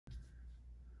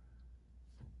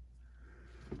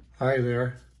Hi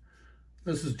there,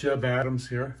 this is Jebb Adams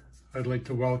here. I'd like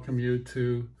to welcome you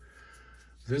to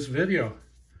this video.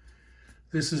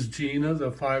 This is Gina, the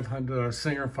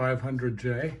Singer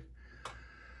 500J.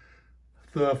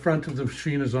 The front of the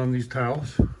machine is on these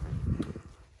towels.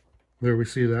 There we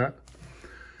see that.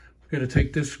 We're going to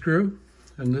take this screw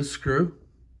and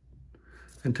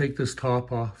take this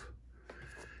top off.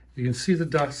 You can see the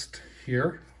dust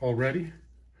here already.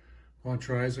 Watch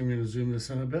your eyes, I'm going to zoom this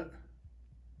in a bit.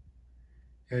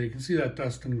 Yeah, you can see that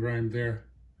dust and grime there.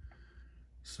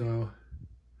 So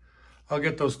I'll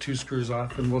get those two screws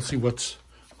off and we'll see what's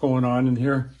going on in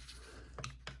here.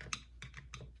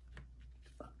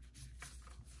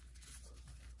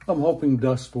 I'm hoping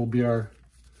dust will be our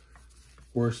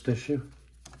worst issue.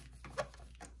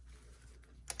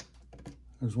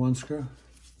 There's one screw.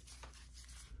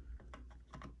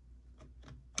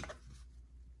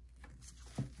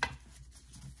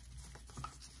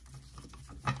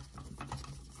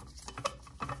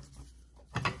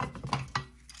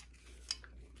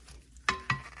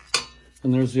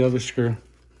 And there's the other screw.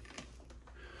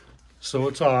 So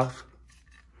it's off.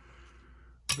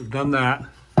 We've done that.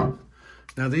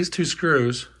 Now these two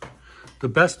screws, the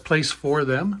best place for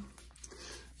them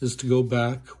is to go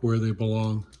back where they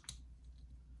belong.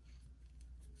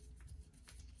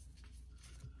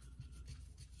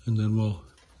 And then we'll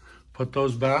put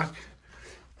those back,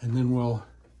 and then we'll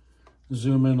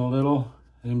zoom in a little,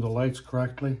 aim the lights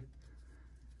correctly,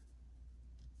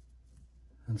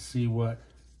 and see what's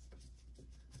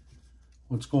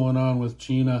going on with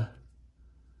Gina,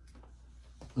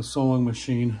 the sewing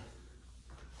machine.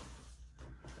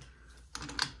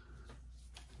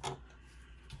 All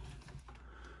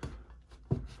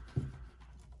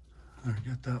right,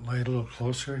 get that light a little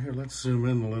closer here. Let's zoom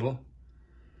in a little.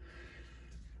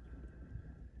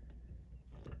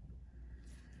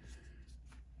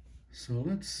 So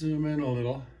let's zoom in a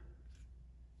little.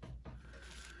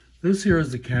 This here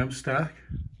is the cam stack.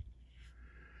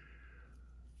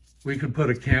 We could put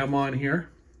a cam on here.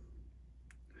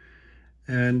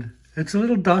 And it's a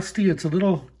little dusty, it's a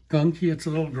little gunky, it's a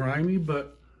little grimy,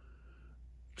 but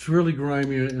it's really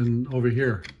grimy over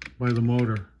here by the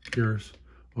motor gears.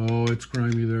 Oh, it's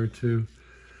grimy there too.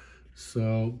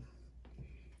 So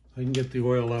I can get the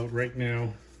oil out right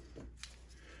now,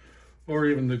 or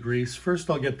even the grease. First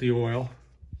I'll get the oil,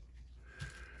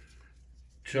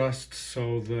 just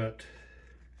so that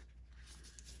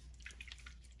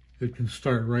it can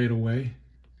start right away.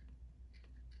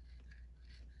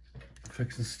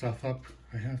 Fixing stuff up.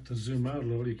 I have to zoom out a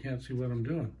little. You can't see what I'm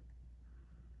doing.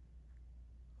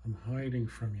 I'm hiding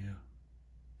from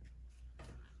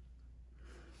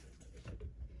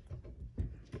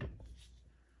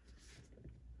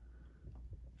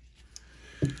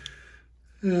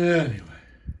you. Anyway.